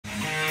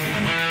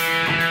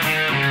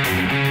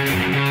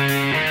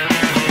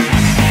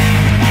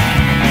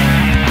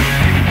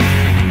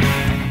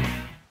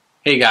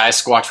Hey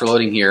guys, Squatch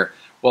Reloading here.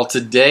 Well,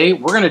 today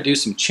we're going to do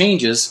some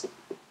changes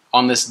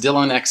on this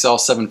Dillon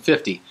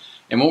XL750.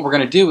 And what we're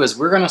going to do is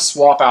we're going to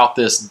swap out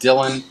this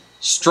Dillon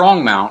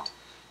strong mount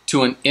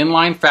to an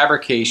Inline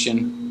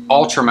Fabrication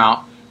ultra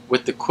mount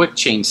with the quick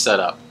change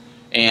setup.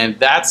 And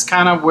that's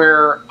kind of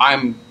where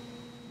I'm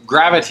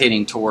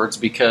gravitating towards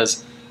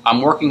because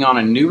I'm working on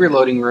a new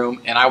reloading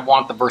room and I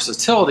want the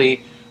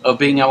versatility of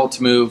being able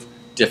to move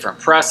different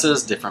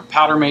presses, different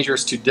powder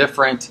measures to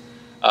different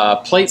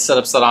plate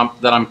setups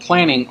that I'm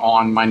planning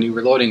on my new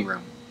reloading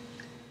room.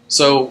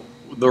 So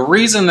the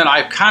reason that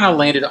I kind of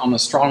landed on the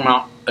strong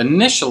mount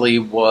initially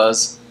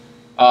was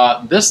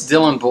this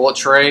Dillon bullet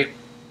tray.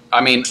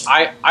 I mean,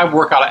 I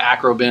work out of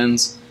acro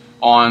bins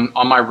on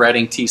my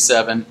Redding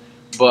T7,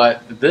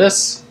 but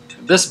this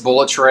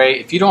bullet tray,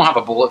 if you don't have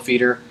a bullet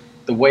feeder,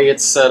 the way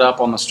it's set up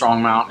on the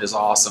strong mount is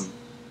awesome.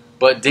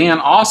 But Dan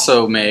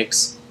also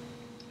makes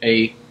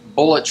a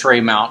bullet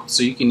tray mount,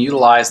 so you can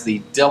utilize the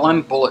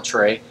Dillon bullet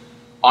tray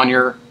on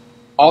your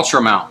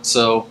ultra mount.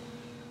 So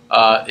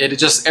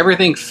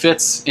everything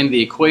fits in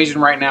the equation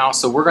right now.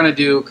 So we're going to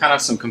do kind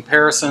of some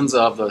comparisons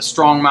of the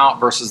strong mount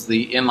versus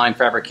the Inline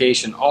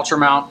Fabrication ultra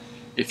mount.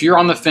 If you're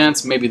on the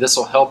fence, maybe this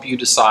will help you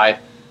decide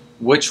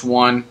which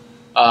one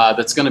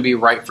that's going to be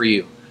right for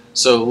you.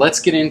 So let's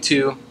get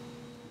into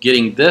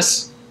getting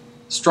this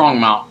strong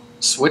mount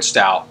switched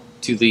out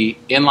to the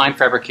Inline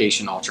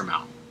Fabrication ultra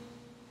mount.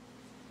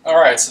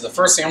 Alright, so the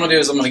first thing I'm going to do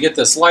is I'm going to get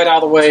this light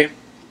out of the way.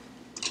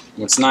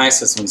 What's nice,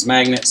 this one's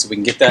magnet, so we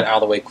can get that out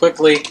of the way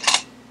quickly.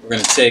 We're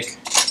going to take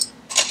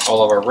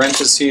all of our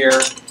wrenches here.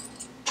 We'll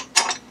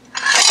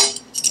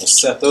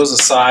set those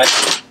aside.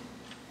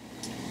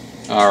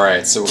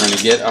 Alright, so we're going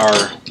to get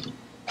our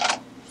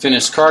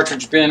finished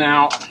cartridge bin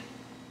out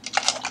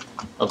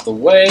of the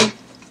way.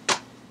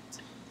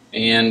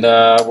 And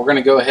we're going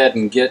to go ahead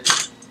and get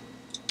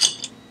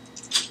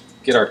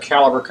our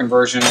caliber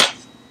conversion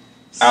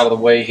out of the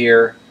way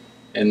here.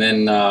 And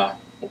then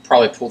we'll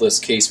probably pull this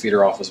case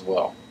feeder off as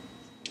well.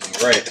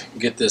 Alright,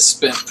 get this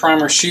spent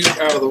primer chute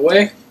out of the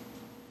way.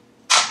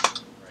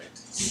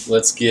 Right.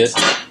 Let's get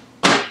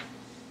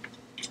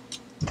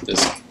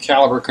this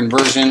caliber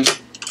conversion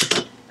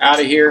out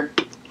of here.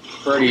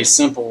 Pretty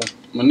simple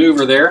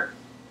maneuver there.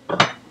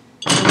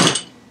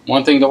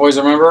 One thing to always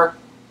remember,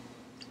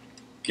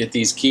 get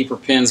these keeper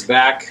pins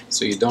back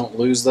so you don't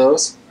lose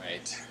those.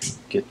 Right.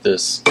 Get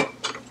this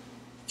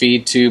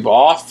feed tube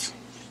off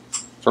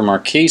from our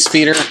case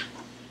feeder.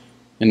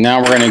 And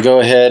now we're going to go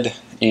ahead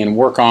and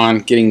work on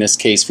getting this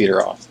case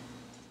feeder off.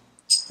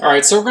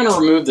 Alright, so we're going to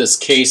remove this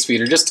case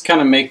feeder just to kind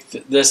of make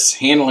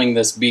handling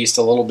this beast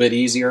a little bit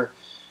easier.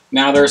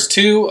 Now there's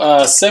two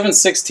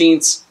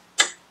 7/16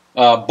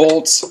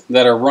 bolts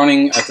that are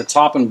running at the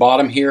top and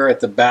bottom here at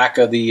the back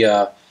of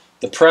the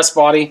press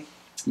body.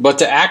 But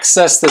to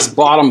access this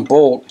bottom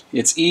bolt,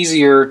 it's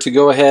easier to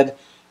go ahead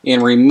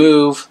and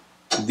remove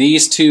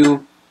these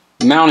two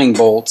mounting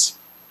bolts.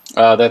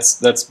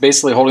 That's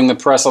basically holding the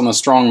press on the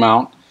strong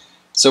mount.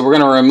 So we're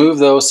going to remove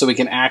those so we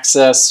can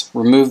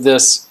remove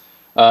this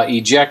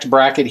eject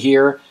bracket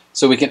here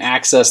so we can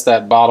access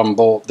that bottom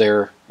bolt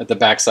there at the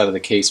back side of the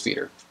case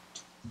feeder.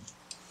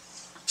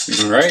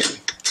 Alright,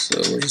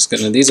 so we're just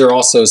going to, these are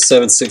also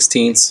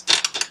 7/16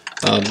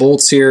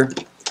 bolts here,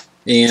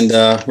 and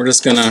we're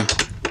just going to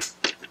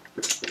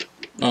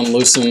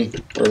unloosen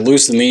or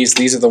loosen these.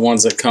 These are the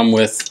ones that come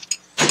with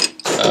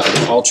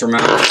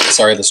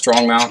the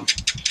strong mount.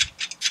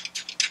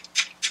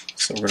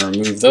 So we're going to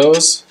remove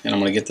those, and I'm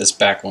going to get this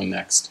back one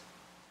next.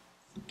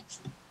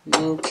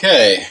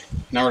 Okay,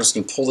 now we're just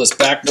going to pull this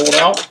back bolt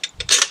out.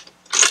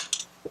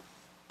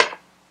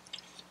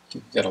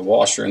 We've got a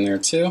washer in there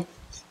too.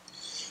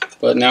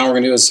 But now what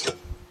we're going to do is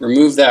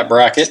remove that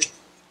bracket.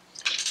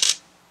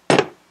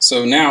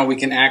 So now we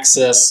can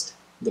access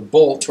the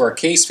bolt to our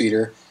case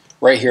feeder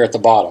right here at the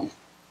bottom.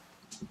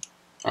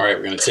 Alright,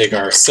 we're going to take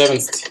our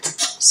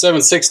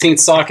 7/16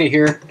 socket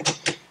here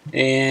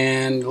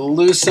and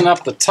loosen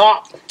up the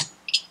top.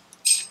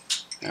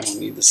 I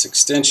don't need this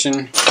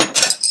extension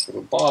for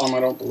the bottom, I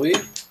don't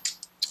believe.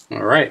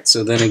 Alright,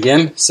 so then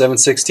again,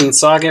 7/16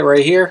 socket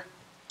right here.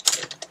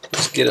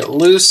 Just get it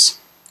loose,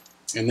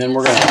 and then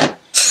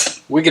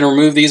we can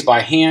remove these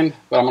by hand,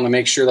 but I'm going to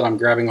make sure that I'm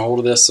grabbing a hold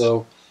of this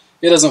so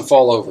it doesn't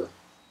fall over.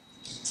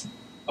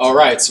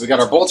 Alright, so we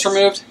got our bolts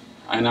removed,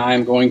 and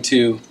I'm going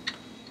to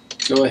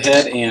go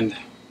ahead and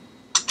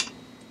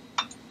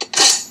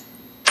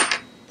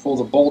pull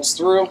the bolts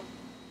through.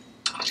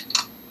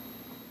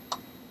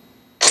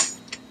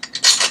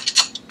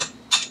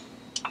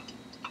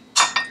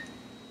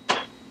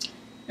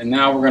 And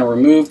now we're going to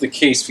remove the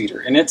case feeder,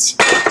 and it's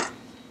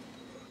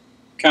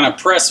kind of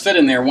press fit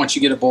in there once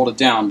you get it bolted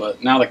down,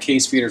 but now the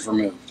case feeder is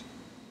removed.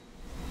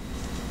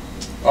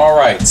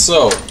 Alright,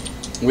 so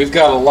we've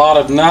got a lot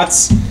of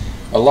nuts,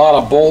 a lot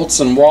of bolts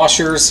and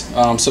washers,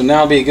 so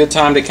now would be a good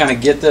time to kind of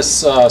get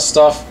this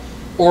stuff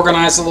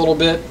organized a little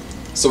bit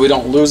so we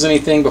don't lose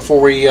anything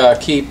before we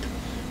keep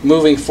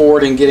moving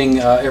forward and getting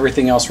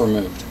everything else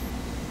removed.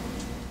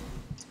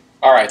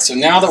 Alright, so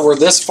now that we're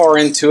this far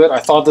into it, I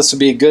thought this would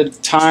be a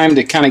good time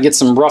to kind of get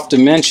some rough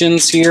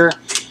dimensions here,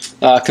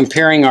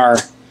 comparing our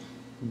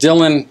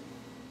Dillon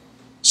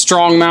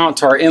strong mount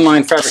to our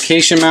inline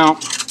fabrication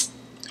mount.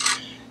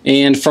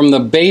 And from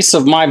the base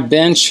of my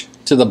bench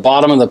to the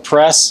bottom of the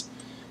press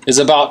is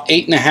about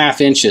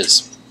 8.5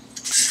 inches.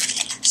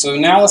 So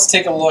now let's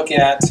take a look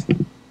at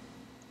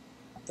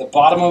the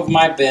bottom of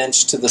my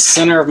bench to the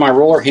center of my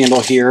roller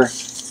handle here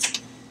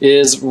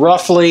is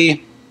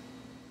roughly,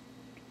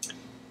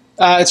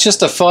 it's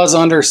just a fuzz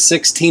under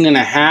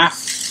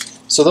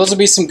 16.5. So those would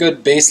be some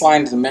good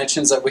baseline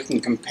dimensions that we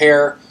can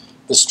compare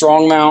the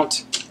strong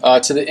mount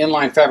to the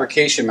inline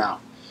fabrication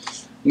mount.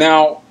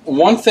 Now,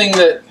 one thing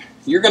that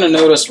you're going to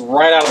notice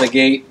right out of the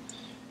gate,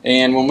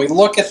 and when we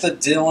look at the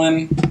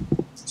Dillon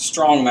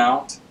strong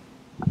mount,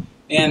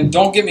 and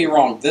don't get me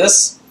wrong,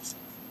 this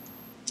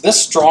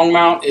strong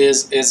mount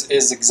is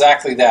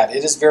exactly that.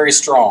 It is very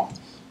strong.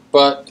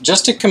 But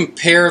just to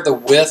compare the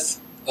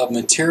width of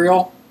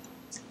material,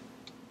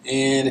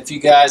 and if you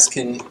guys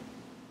can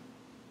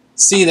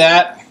see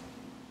that,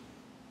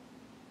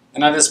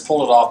 and I just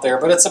pulled it off there,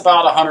 but it's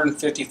about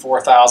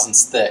 154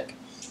 thousandths thick.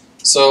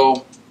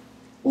 So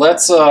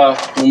let's,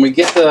 when we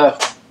get the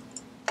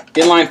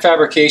inline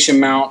fabrication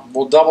mount,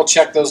 we'll double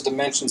check those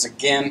dimensions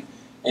again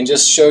and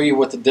just show you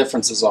what the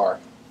differences are.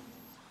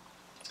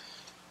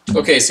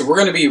 Okay, so we're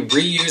going to be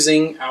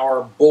reusing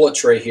our bullet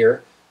tray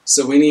here.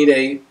 So we need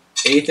a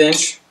 1/8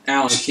 inch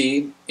Allen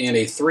key and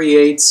a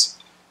 3/8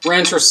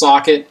 wrench or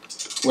socket,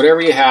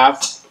 whatever you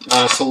have,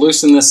 to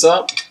loosen this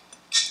up.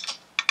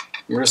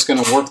 We're just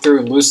going to work through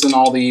and loosen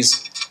all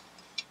these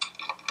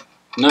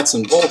nuts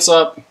and bolts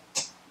up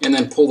and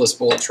then pull this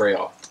bullet tray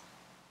off.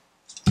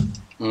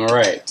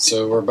 Alright,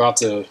 so we're about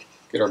to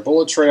get our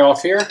bullet tray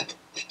off here.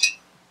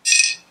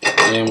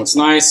 And what's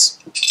nice,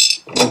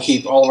 we can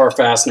keep all of our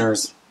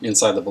fasteners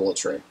inside the bullet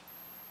tray.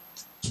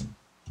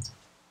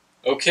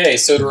 Okay,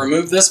 so to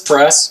remove this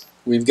press,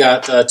 we've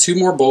got 2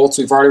 more bolts.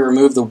 We've already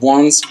removed the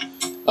ones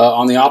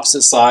on the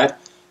opposite side.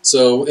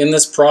 So in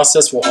this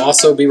process, we'll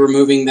also be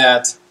removing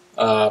that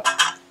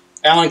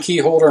Allen key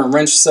holder and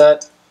wrench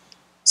set.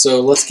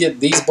 So let's get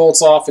these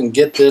bolts off and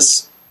get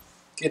this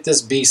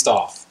beast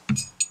off.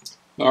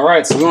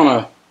 Alright, so we want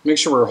to make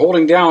sure we're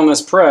holding down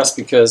this press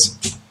because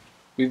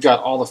we've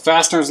got all the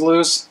fasteners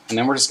loose, and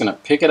then we're just going to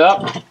pick it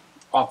up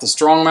off the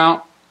strong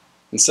mount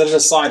and set it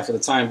aside for the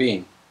time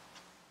being.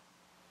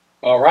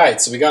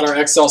 Alright, so we got our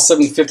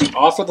XL750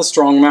 off of the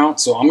strong mount,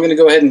 so I'm going to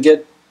go ahead and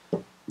get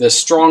the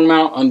strong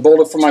mount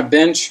unbolted from my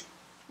bench,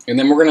 and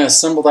then we're going to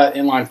assemble that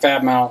inline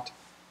fab mount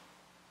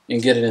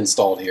and get it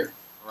installed here.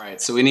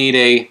 Alright, so we need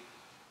a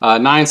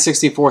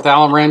 9/64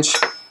 Allen wrench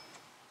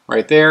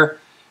right there,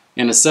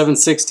 and a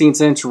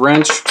 7/16 inch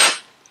wrench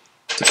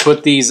to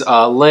put these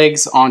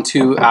legs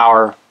onto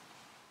our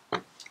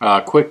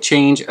quick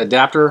change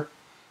adapter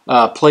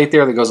plate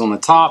there that goes on the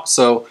top.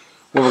 So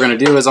what we're going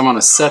to do is I'm going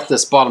to set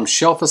this bottom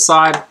shelf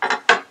aside.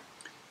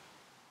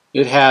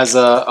 It has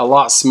a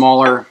lot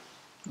smaller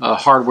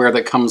hardware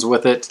that comes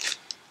with it.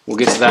 We'll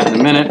get to that in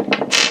a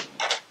minute.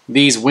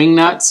 These wing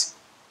nuts,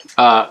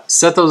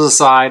 set those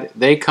aside.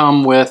 They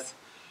come with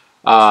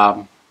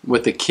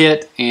the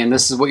kit, and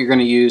this is what you're going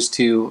to use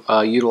to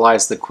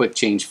utilize the quick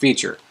change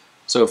feature.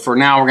 So for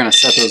now, we're going to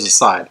set those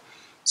aside.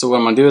 So what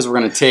I'm going to do is we're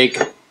going to take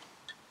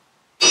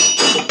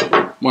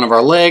one of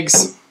our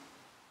legs,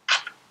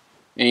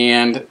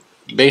 and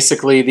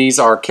basically these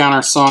are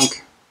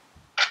countersunk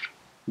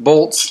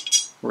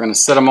bolts. We're going to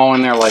set them all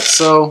in there like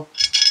so,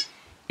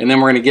 and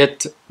then we're going to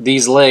get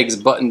these legs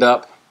buttoned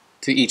up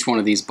to each one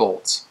of these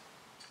bolts.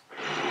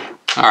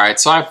 Alright,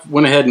 so I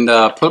went ahead and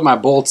put my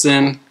bolts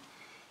in,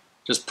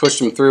 just pushed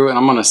them through, and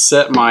I'm going to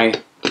set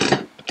my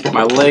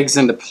legs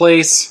into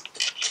place,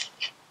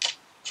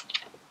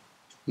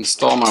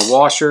 install my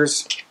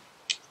washers,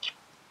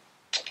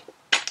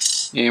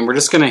 and we're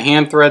just going to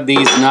hand thread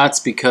these nuts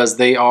because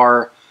they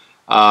are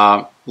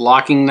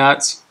locking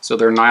nuts, so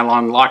they're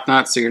nylon lock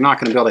nuts, so you're not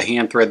going to be able to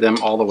hand thread them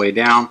all the way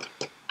down,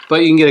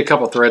 but you can get a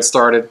couple threads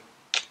started,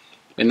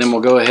 and then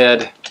we'll go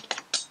ahead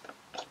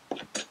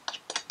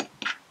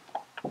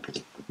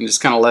and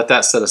just kind of let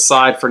that set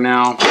aside for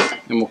now,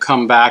 and we'll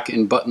come back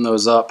and button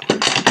those up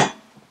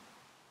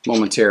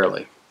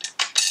momentarily.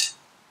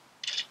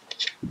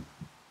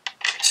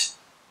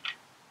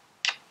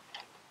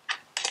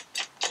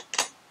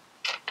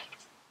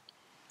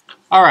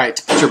 Alright,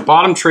 to put your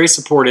bottom tray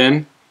support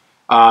in,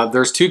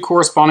 there's 2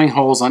 corresponding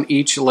holes on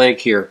each leg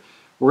here.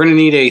 We're going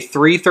to need a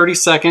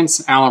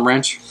 3/32 Allen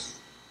wrench,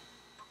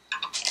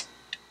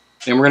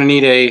 and we're going to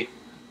need a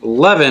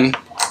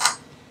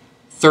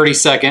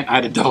 11/32, I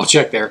had to double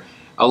check there,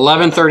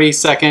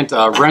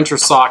 11/32 wrench or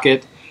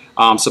socket.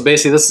 So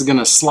basically this is going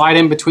to slide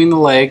in between the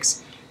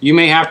legs. You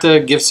may have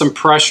to give some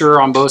pressure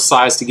on both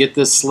sides to get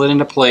this slid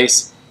into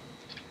place.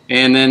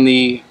 And then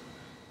the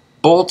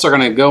bolts are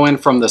going to go in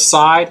from the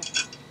side,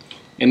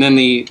 and then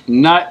the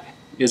nut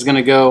is going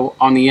to go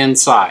on the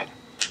inside.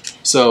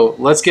 So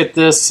let's get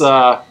this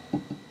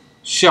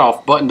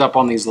shelf buttoned up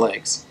on these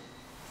legs.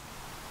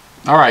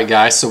 Alright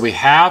guys, so we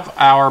have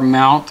our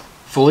mount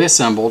fully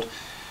assembled.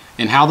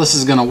 And how this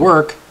is going to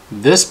work,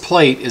 this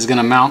plate is going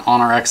to mount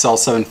on our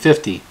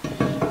XL750,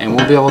 and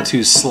we'll be able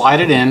to slide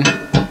it in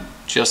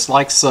just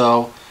like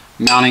so,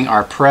 mounting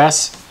our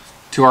press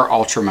to our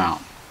ultra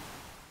mount.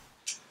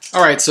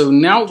 Alright, so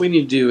now what we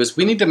need to do is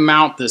we need to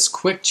mount this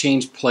quick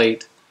change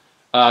plate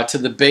to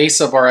the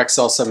base of our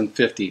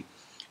XL750.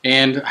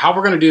 And how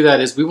we're going to do that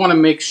is we want to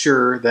make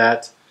sure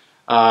that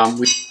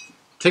we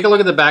take a look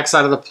at the back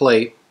side of the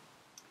plate.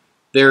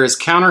 There is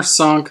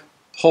countersunk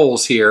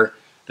holes here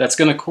that's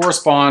going to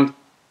correspond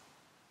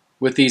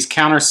with these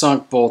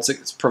countersunk bolts.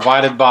 It's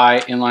provided by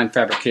Inline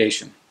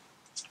Fabrication.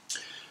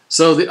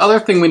 So the other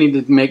thing we need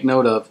to make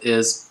note of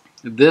is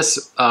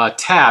this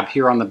tab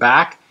here on the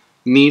back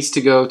needs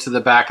to go to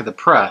the back of the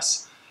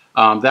press.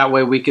 That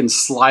way we can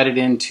slide it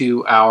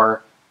into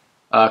our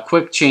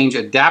quick change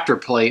adapter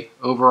plate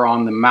over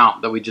on the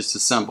mount that we just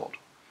assembled.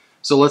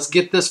 So let's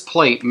get this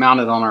plate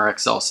mounted on our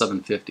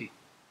XL750.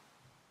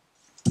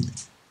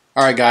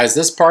 Alright guys,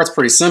 this part's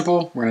pretty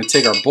simple. We're going to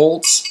take our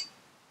bolts,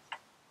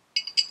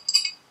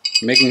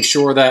 making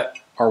sure that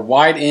our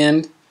wide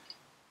end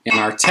and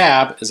our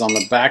tab is on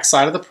the back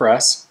side of the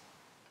press.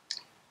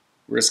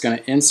 We're just going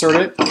to insert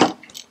it and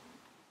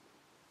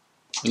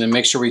then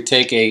make sure we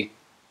take a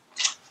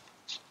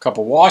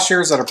couple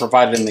washers that are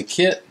provided in the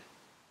kit,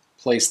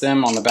 place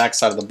them on the back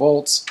side of the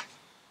bolts,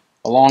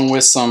 along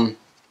with some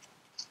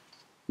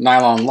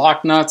nylon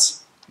lock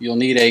nuts. You'll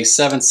need a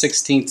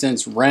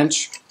 7/16"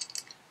 wrench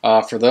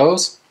for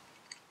those.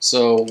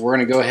 So we're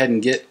going to go ahead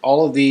and get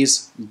all of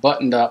these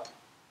buttoned up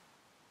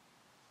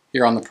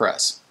here on the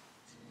press.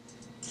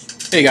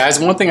 Hey guys,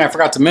 one thing I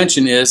forgot to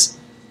mention is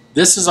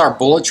this is our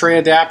bullet tray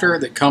adapter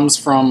that comes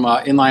from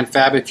Inline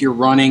Fab if you're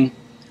running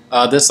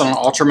this on an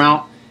ultra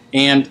mount,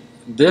 and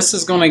this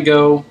is going to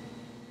go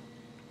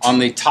on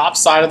the top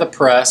side of the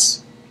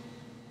press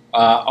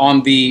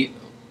on the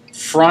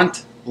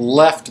front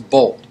left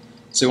bolt.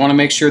 So we want to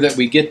make sure that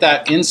we get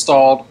that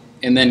installed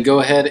and then go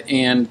ahead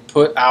and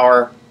put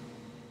our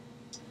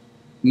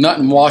nut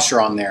and washer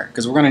on there,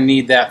 because we're going to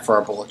need that for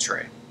our bullet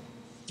tray.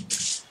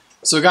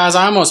 So guys,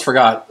 I almost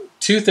forgot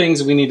two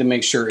things we need to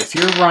make sure. If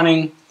you're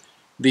running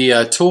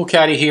the tool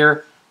caddy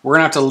here, we're going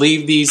to have to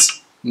leave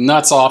these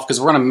nuts off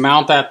because we're going to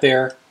mount that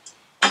there.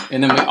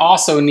 And then we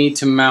also need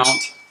to mount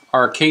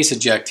our case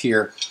eject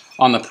here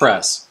on the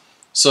press.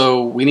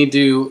 So we need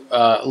to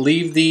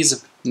leave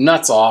these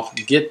nuts off,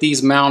 get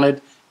these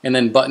mounted, and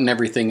then button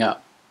everything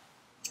up.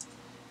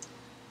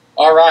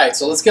 Alright,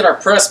 so let's get our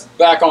press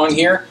back on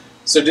here.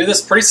 So to do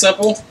this pretty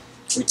simple.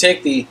 We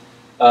take the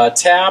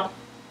tabbed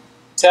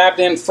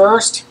in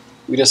first,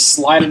 we just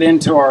slide it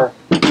into our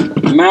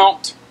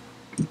mount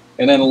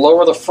and then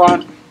lower the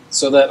front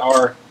so that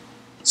our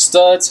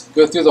studs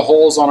go through the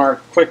holes on our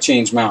quick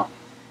change mount.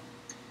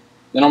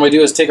 Then all we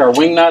do is take our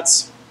wing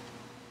nuts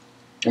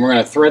and we're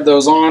going to thread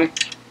those on.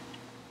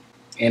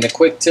 And a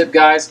quick tip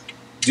guys,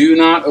 do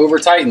not over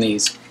tighten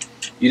these.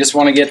 You just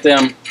want to get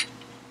them,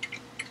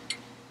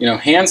 you know,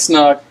 hand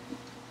snug,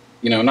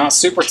 you know, not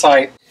super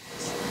tight.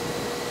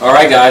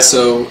 Alright guys,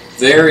 so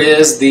there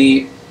is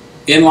the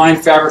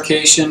Inline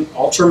Fabrication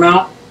Ultra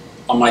Mount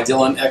on my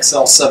Dillon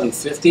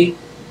XL750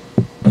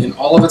 in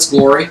all of its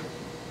glory.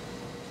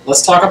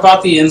 Let's talk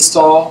about the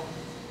install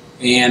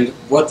and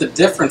what the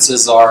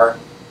differences are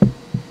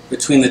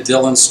between the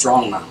Dillon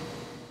Strong Mount.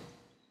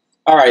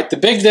 Alright, the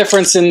big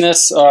difference in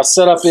this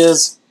setup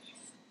is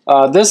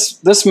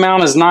this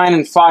mount is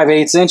 9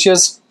 5/8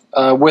 inches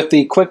with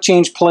the quick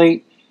change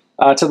plate.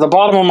 To the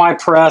bottom of my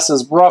press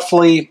is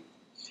roughly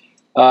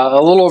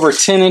a little over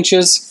 10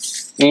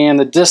 inches, and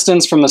the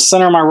distance from the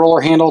center of my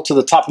roller handle to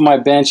the top of my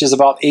bench is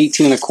about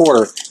 18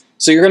 1/4.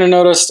 So you're going to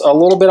notice a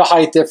little bit of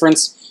height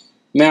difference.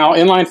 Now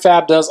Inline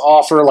Fab does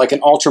offer like an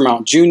Ultra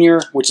Mount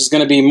Junior, which is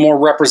going to be more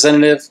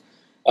representative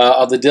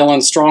of the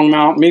Dillon Strong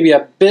Mount, maybe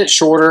a bit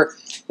shorter,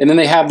 and then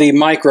they have the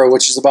Micro,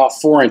 which is about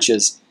 4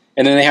 inches,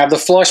 and then they have the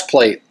flush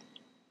plate.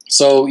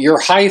 So your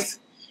height,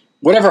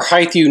 whatever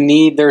height you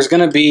need, there's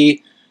going to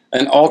be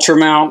an Ultra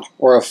Mount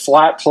or a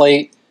flat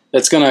plate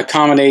that's going to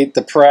accommodate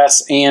the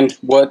press and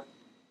what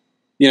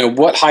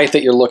height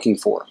that you're looking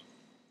for.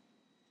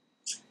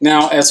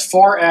 Now, as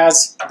far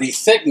as the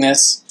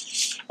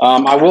thickness,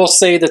 I will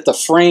say that the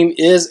frame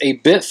is a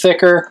bit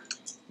thicker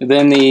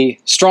than the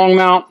Strong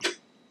Mount.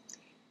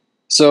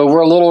 So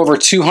we're a little over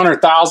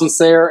 200 thousandths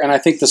there, and I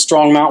think the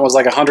Strong Mount was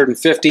like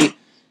 150.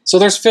 So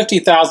there's 50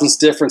 thousandths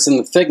difference in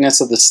the thickness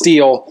of the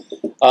steel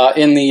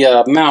in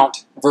the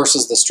mount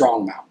versus the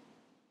Strong Mount.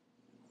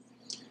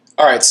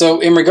 Alright, so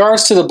in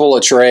regards to the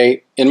bullet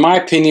tray, in my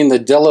opinion, the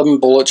Dillon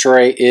bullet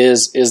tray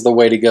is the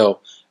way to go.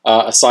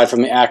 Aside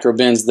from the Acro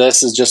bins,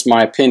 this is just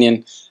my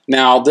opinion.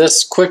 Now,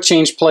 this quick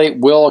change plate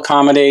will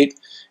accommodate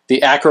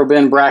the Acro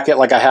bin bracket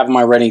like I have in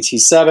my Redding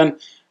T7,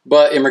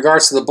 but in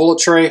regards to the bullet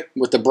tray,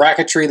 with the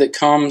bracketry that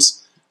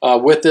comes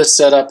with this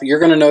setup, you're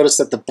going to notice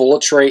that the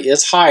bullet tray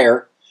is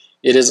higher.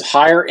 It is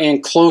higher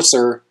and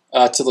closer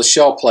to the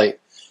shell plate.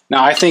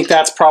 Now, I think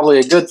that's probably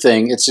a good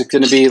thing. It's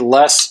going to be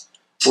less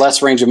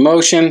range of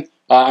motion.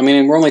 I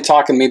mean, we're only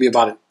talking maybe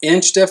about an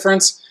inch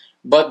difference,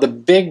 But the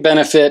big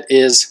benefit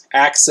is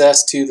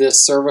access to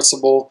this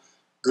serviceable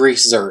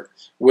grease zert.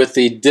 With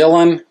the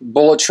Dillon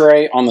bullet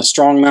tray on the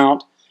strong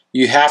mount,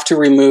 you have to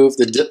remove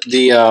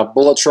the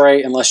bullet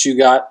tray unless you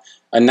got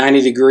a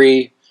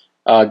 90-degree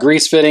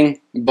grease fitting.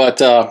 But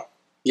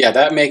yeah,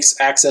 that makes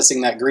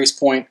accessing that grease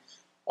point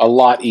a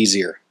lot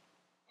easier.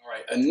 All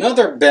right,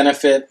 another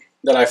benefit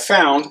that I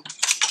found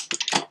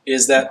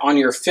is that on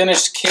your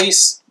finished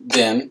case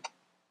bin,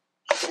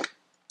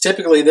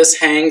 typically this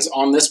hangs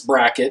on this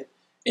bracket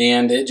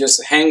and it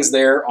just hangs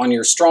there on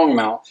your strong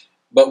mount.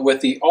 But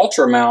with the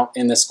ultra mount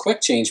and this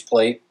quick change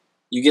plate,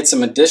 you get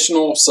some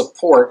additional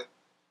support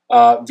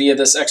via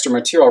this extra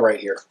material right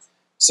here.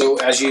 So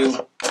as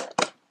you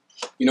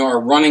are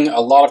running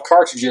a lot of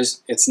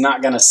cartridges, it's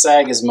not going to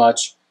sag as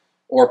much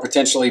or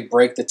potentially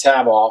break the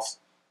tab off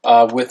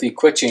with the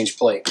quick change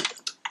plate.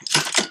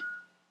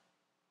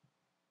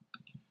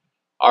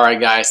 All right,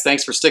 guys,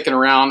 thanks for sticking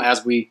around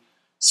as we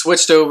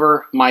switched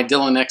over my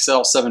Dillon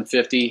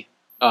XL750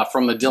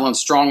 from the Dillon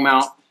strong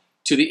mount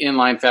to the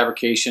Inline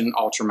Fabrication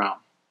ultra mount.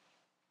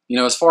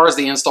 As far as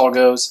the install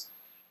goes,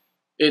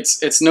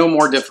 it's no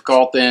more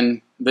difficult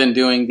than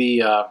doing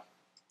the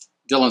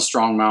Dillon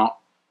strong mount.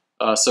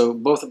 So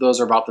both of those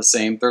are about the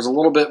same. There's a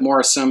little bit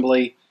more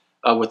assembly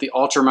with the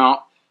ultra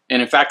mount,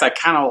 and in fact I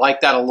kind of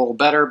like that a little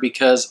better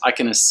because I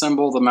can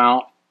assemble the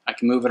mount, I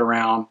can move it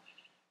around,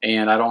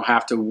 and I don't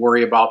have to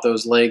worry about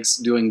those legs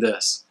doing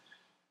this.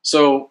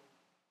 So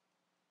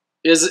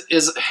here's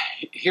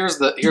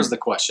the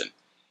question.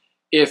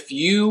 If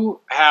you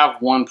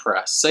have one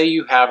press, say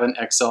you have an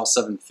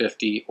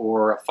XL750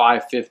 or a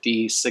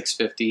 550,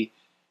 650,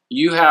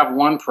 you have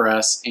one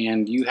press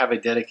and you have a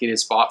dedicated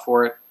spot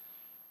for it,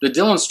 the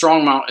Dillon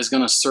strong mount is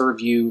going to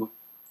serve you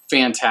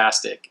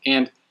fantastic.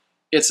 And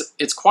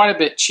it's quite a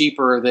bit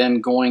cheaper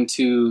than going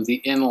to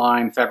the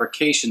inline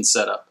fabrication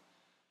setup.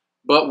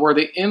 But where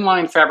the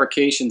inline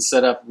fabrication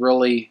setup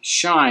really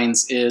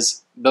shines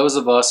is those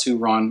of us who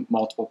run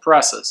multiple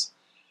presses.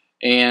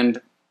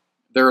 And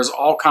there's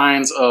all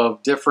kinds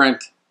of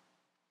different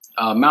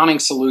mounting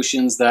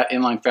solutions that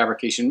inline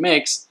fabrication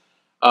makes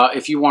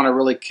if you want to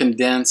really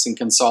condense and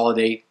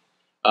consolidate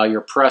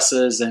your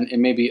presses and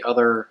maybe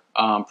other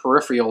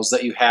peripherals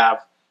that you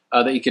have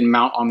that you can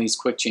mount on these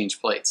quick change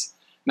plates.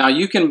 Now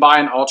you can buy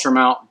an ultra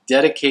mount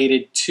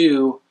dedicated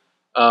to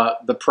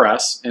the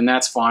press, and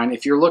that's fine.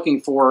 If you're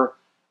looking for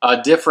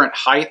different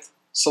height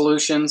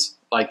solutions,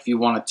 like if you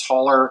want a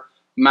taller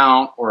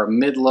mount or a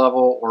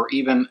mid-level or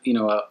even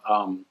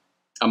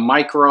a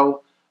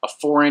micro, a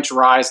 4-inch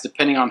rise,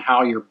 depending on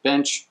how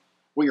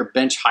what your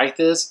bench height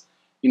is,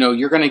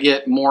 you're going to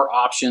get more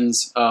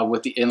options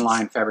with the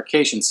inline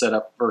fabrication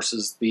setup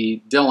versus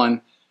the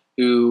Dillon,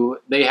 who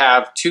they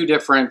have two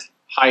different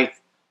height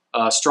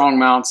strong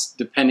mounts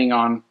depending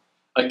on,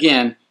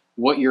 again,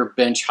 what your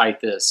bench height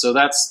is. So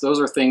those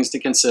are things to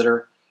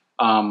consider.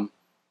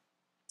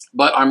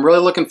 But I'm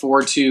really looking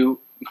forward to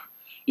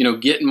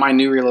getting my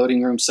new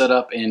reloading room set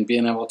up and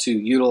being able to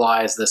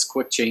utilize this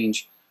quick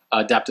change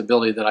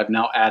adaptability that I've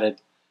now added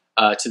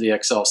to the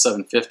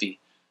XL750.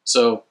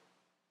 So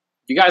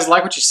if you guys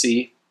like what you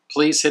see,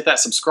 please hit that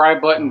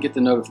subscribe button, get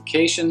the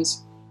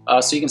notifications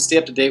so you can stay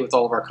up to date with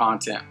all of our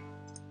content.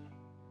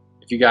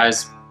 If you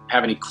guys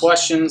have any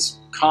questions,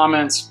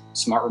 comments,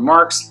 smart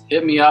remarks,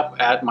 hit me up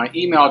at my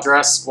email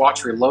address,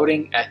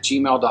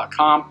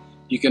 squatchreloading@gmail.com.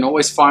 You can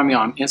always find me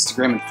on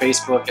Instagram and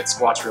Facebook at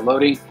Squatch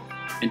Reloading.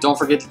 And don't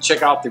forget to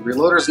check out the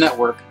Reloaders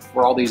Network,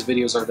 where all these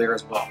videos are there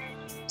as well.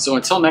 So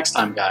until next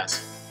time,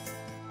 guys,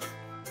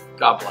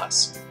 God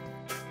bless.